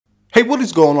Hey, what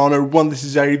is going on everyone, this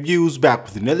is iReviews back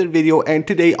with another video, and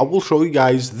today I will show you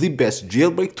guys the best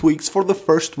jailbreak tweaks for the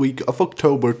first week of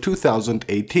October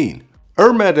 2018.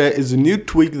 Meta is a new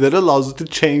tweak that allows you to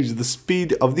change the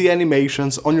speed of the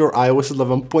animations on your iOS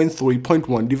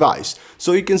 11.3.1 device.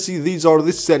 So you can see these are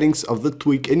the settings of the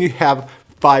tweak and you have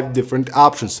 5 different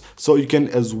options, so you can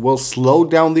as well slow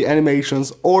down the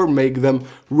animations or make them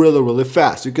really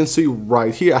fast. You can see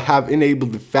right here I have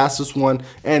enabled the fastest one,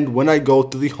 and when I go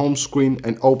to the home screen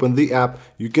and open the app,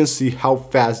 you can see how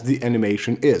fast the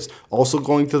animation is. Also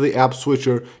going to the app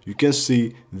switcher, you can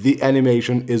see the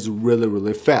animation is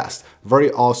really fast.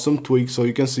 Very awesome tweak. So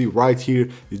you can see right here,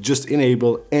 you just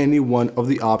enable any one of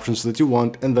the options that you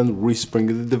want and then respring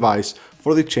the device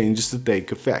for the changes to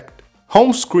take effect.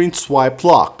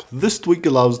 HomeScreenSwipeLock. This tweak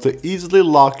allows to easily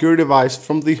lock your device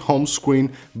from the home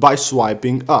screen by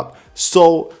swiping up.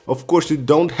 So, of course, you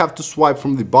don't have to swipe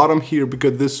from the bottom here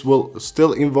because this will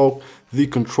still invoke the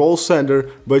control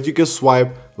center, but you can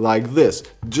swipe like this.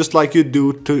 Just like you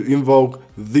do to invoke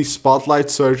the spotlight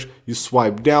search, you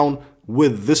swipe down.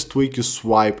 With this tweak, you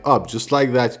swipe up. Just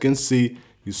like that, you can see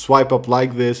you swipe up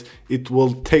like this. It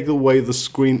will take away the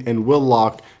screen and will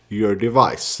lock your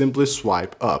device. Simply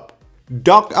swipe up.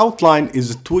 DockOutline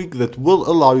is a tweak that will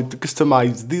allow you to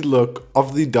customize the look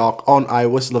of the dock on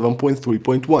iOS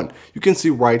 11.3.1. You can see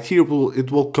right here it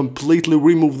will completely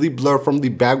remove the blur from the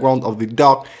background of the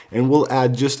dock and will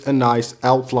add just a nice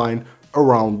outline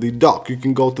around the dock. You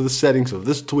can go to the settings of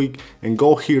this tweak and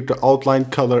go here to outline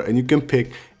color, and you can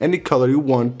pick any color you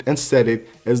want and set it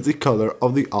as the color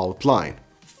of the outline.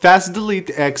 Fast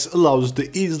DeleteX allows you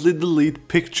to easily delete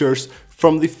pictures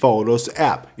from the Photos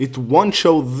app. It won't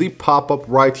show the pop-up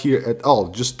right here at all.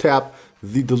 Just tap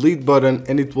the delete button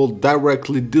and it will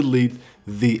directly delete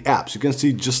the apps. You can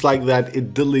see just like that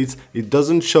it deletes. It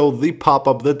doesn't show the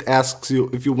pop-up that asks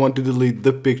you if you want to delete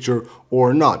the picture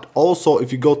or not. Also,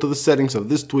 if you go to the settings of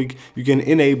this tweak, you can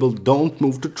enable don't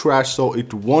move to trash, so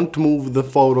it won't move the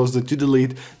photos that you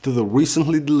delete to the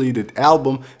recently deleted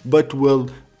album, but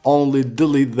will only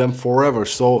delete them forever,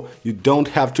 so you don't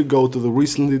have to go to the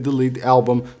recently deleted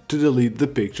album to delete the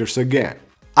pictures again.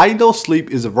 Idle sleep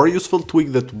is a very useful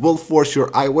tweak that will force your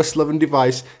iOS 11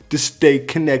 device to stay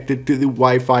connected to the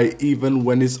Wi-Fi even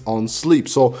when it's on sleep.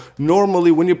 So normally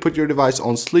when you put your device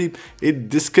on sleep, it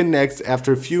disconnects.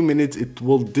 After a few minutes it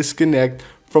will disconnect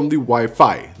from the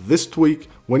Wi-Fi. This tweak,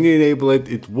 when you enable it,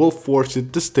 it will force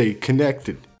it to stay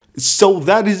connected. So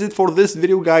that is it for this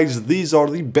video, guys. These are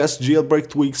the best jailbreak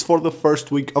tweaks for the first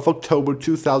week of October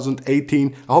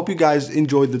 2018. I hope you guys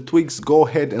enjoyed the tweaks. Go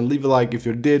ahead and leave a like if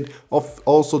you did.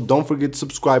 Also, don't forget to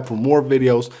subscribe for more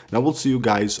videos, and I will see you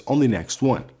guys on the next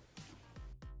one.